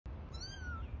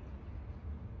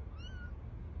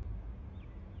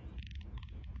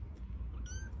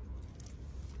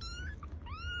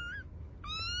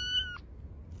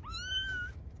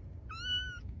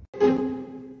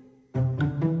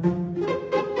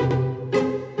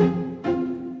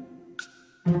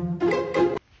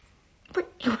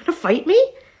fight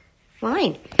me?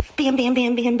 Fine. Bam, bam,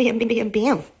 bam, bam, bam, bam, bam,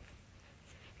 bam.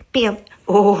 Bam.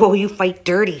 Oh, you fight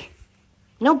dirty.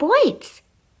 No bites.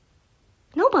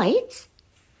 No bites.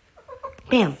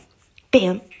 Bam,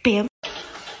 bam, bam.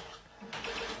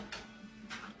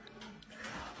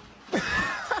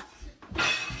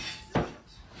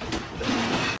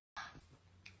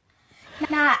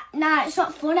 Nah, it's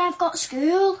not funny. I've got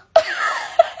school.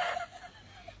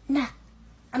 Nah,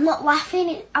 I'm not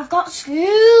laughing. I've got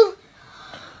school.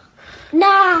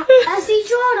 Nah, has he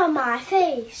drawn on my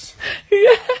face?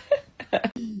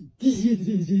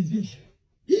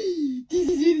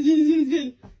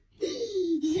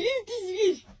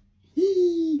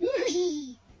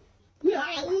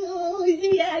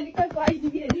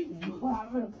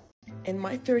 In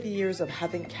my 30 years of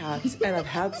having cats, and I've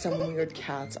had some weird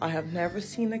cats, I have never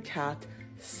seen a cat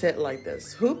sit like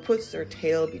this. Who puts their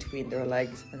tail between their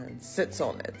legs and then sits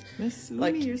on it? Miss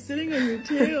Sweeney, you're sitting on your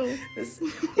tail.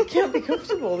 It can't be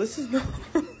comfortable. This is not...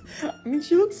 I mean,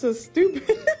 she looks so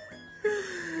stupid.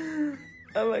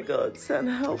 Oh my god, send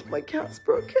help. My cat's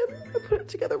broken. I put it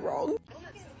together wrong.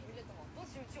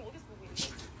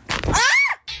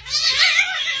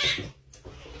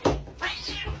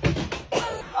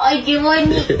 I do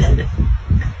want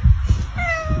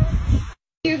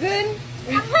You good?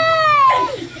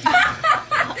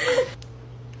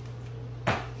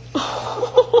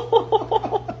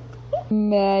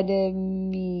 Mad at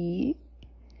me.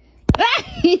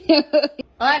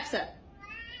 Alexa.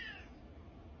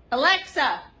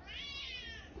 Alexa.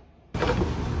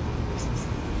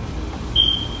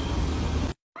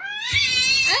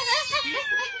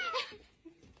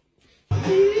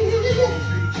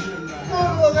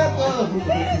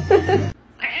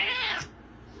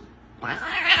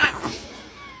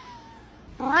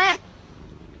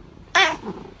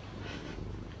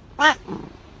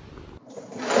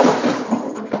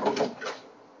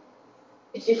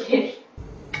 Just kidding.